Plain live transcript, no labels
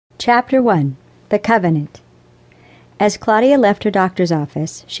Chapter 1. The Covenant. As Claudia left her doctor's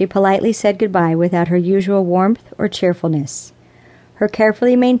office, she politely said goodbye without her usual warmth or cheerfulness. Her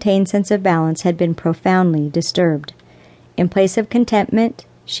carefully maintained sense of balance had been profoundly disturbed. In place of contentment,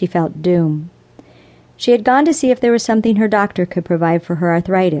 she felt doom. She had gone to see if there was something her doctor could provide for her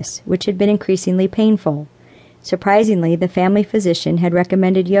arthritis, which had been increasingly painful. Surprisingly, the family physician had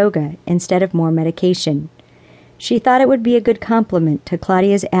recommended yoga instead of more medication. She thought it would be a good complement to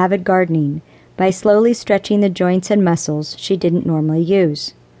Claudia's avid gardening by slowly stretching the joints and muscles she didn't normally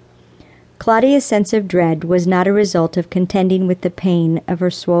use. Claudia's sense of dread was not a result of contending with the pain of her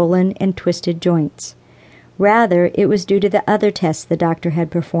swollen and twisted joints. Rather, it was due to the other tests the doctor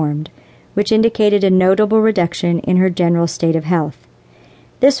had performed, which indicated a notable reduction in her general state of health.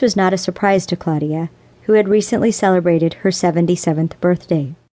 This was not a surprise to Claudia, who had recently celebrated her 77th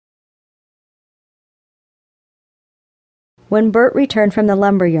birthday. When Bert returned from the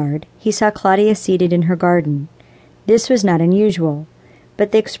lumber yard, he saw Claudia seated in her garden. This was not unusual,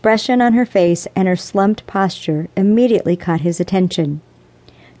 but the expression on her face and her slumped posture immediately caught his attention.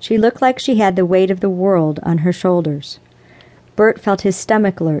 She looked like she had the weight of the world on her shoulders. Bert felt his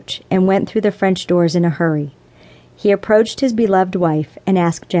stomach lurch and went through the French doors in a hurry. He approached his beloved wife and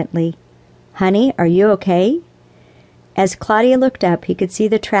asked gently, "Honey, are you okay?" As Claudia looked up, he could see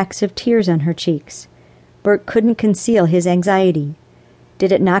the tracks of tears on her cheeks. Bert couldn't conceal his anxiety.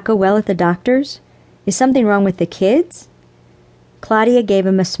 Did it not go well at the doctor's? Is something wrong with the kids? Claudia gave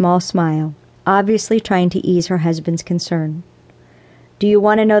him a small smile, obviously trying to ease her husband's concern. "Do you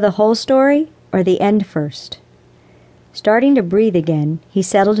want to know the whole story, or the end first?" Starting to breathe again, he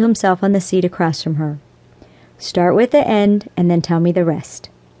settled himself on the seat across from her. "Start with the end, and then tell me the rest."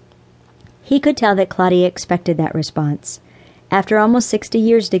 He could tell that Claudia expected that response. After almost 60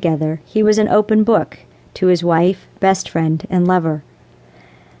 years together, he was an open book to his wife, best friend, and lover.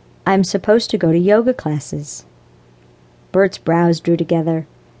 "I'm supposed to go to yoga classes." Bert's brows drew together.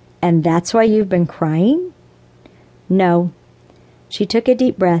 "And that's why you've been crying?" "No." She took a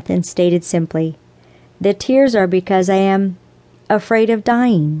deep breath and stated simply, "The tears are because I am afraid of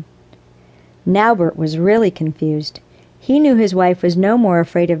dying." Now Bert was really confused. He knew his wife was no more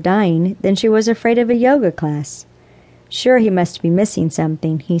afraid of dying than she was afraid of a yoga class. Sure, he must be missing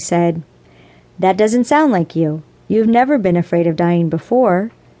something, he said. "That doesn't sound like you. You've never been afraid of dying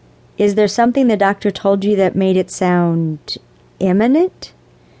before. Is there something the doctor told you that made it sound imminent?"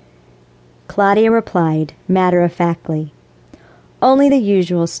 Claudia replied, matter-of-factly, "Only the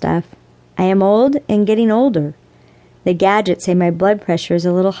usual stuff. I am old and getting older. The gadgets say my blood pressure is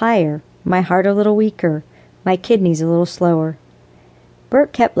a little higher, my heart a little weaker, my kidneys a little slower."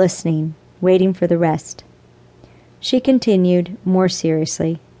 Bert kept listening, waiting for the rest. She continued, more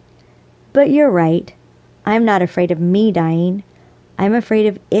seriously, "But you're right. I'm not afraid of me dying. I'm afraid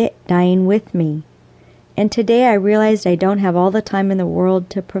of it dying with me. And today I realized I don't have all the time in the world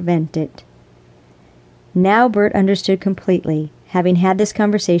to prevent it." Now Bert understood completely, having had this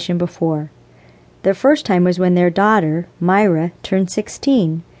conversation before. The first time was when their daughter, Myra, turned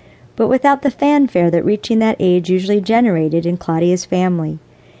 16, but without the fanfare that reaching that age usually generated in Claudia's family.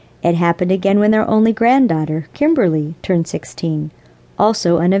 It happened again when their only granddaughter, Kimberly, turned 16,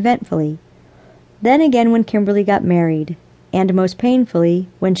 also uneventfully. Then again when Kimberly got married, and most painfully,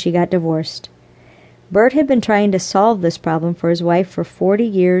 when she got divorced. Bert had been trying to solve this problem for his wife for 40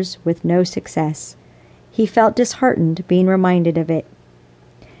 years with no success. He felt disheartened being reminded of it.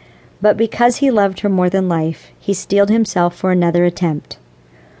 But because he loved her more than life, he steeled himself for another attempt.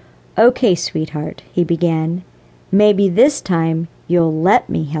 "Okay, sweetheart," he began. "Maybe this time you'll let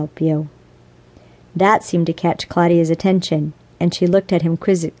me help you." That seemed to catch Claudia's attention, and she looked at him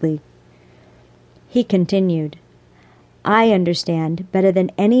quizzically. He continued, "I understand better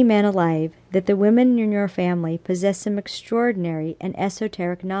than any man alive that the women in your family possess some extraordinary and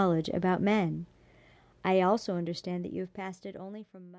esoteric knowledge about men. I also understand that you have passed it only from